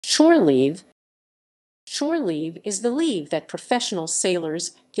Shore leave. Shore leave is the leave that professional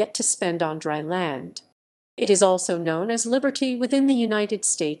sailors get to spend on dry land. It is also known as liberty within the United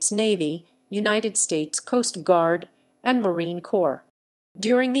States Navy, United States Coast Guard, and Marine Corps.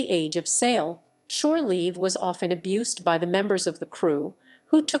 During the age of sail, shore leave was often abused by the members of the crew,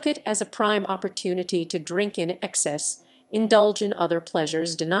 who took it as a prime opportunity to drink in excess, indulge in other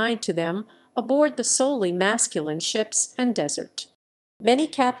pleasures denied to them aboard the solely masculine ships and desert. Many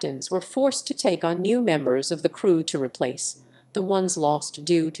captains were forced to take on new members of the crew to replace the ones lost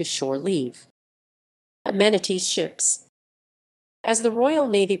due to shore leave. Amenities ships. As the Royal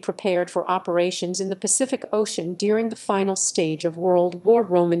Navy prepared for operations in the Pacific Ocean during the final stage of World War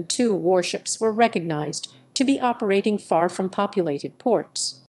II, warships were recognized to be operating far from populated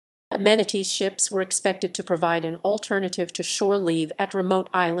ports. Amenities ships were expected to provide an alternative to shore leave at remote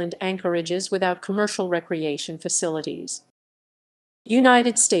island anchorages without commercial recreation facilities.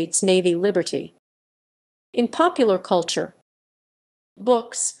 United States Navy liberty. In popular culture,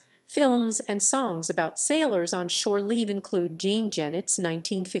 books, films, and songs about sailors on shore leave include Jean Genet's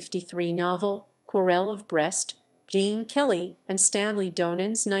 1953 novel, Quarrel of Brest, Gene Kelly and Stanley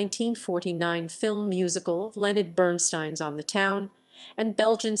Donen's 1949 film musical of Leonard Bernstein's On the Town, and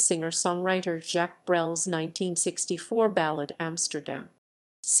Belgian singer-songwriter Jacques Brel's 1964 ballad Amsterdam.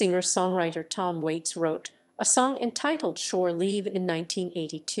 Singer-songwriter Tom Waits wrote a song entitled Shore Leave in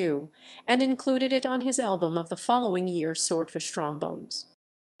 1982 and included it on his album of the following year, Swordfish Trombones.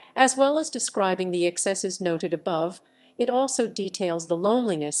 As well as describing the excesses noted above, it also details the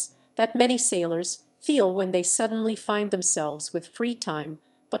loneliness that many sailors feel when they suddenly find themselves with free time,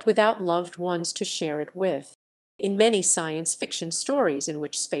 but without loved ones to share it with. In many science fiction stories in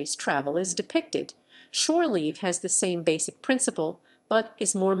which space travel is depicted, shore leave has the same basic principle, but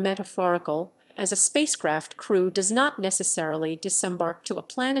is more metaphorical, as a spacecraft crew does not necessarily disembark to a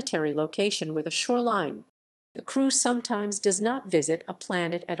planetary location with a shoreline. The crew sometimes does not visit a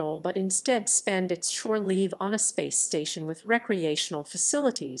planet at all, but instead spend its shore leave on a space station with recreational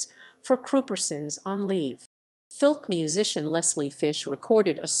facilities for crew persons on leave. Folk musician Leslie Fish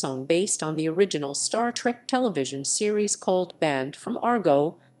recorded a song based on the original Star Trek television series called Band from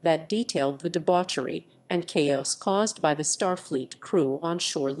Argo that detailed the debauchery and chaos caused by the Starfleet crew on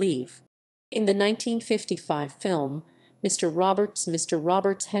shore leave. In the 1955 film, Mr.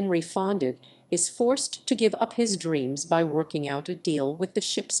 Roberts Henry Fonda is forced to give up his dreams by working out a deal with the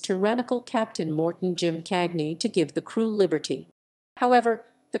ship's tyrannical Captain Morton Jim Cagney to give the crew liberty. However,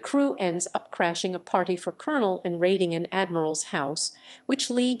 the crew ends up crashing a party for Colonel and raiding an admiral's house, which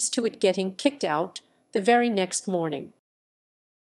leads to it getting kicked out the very next morning.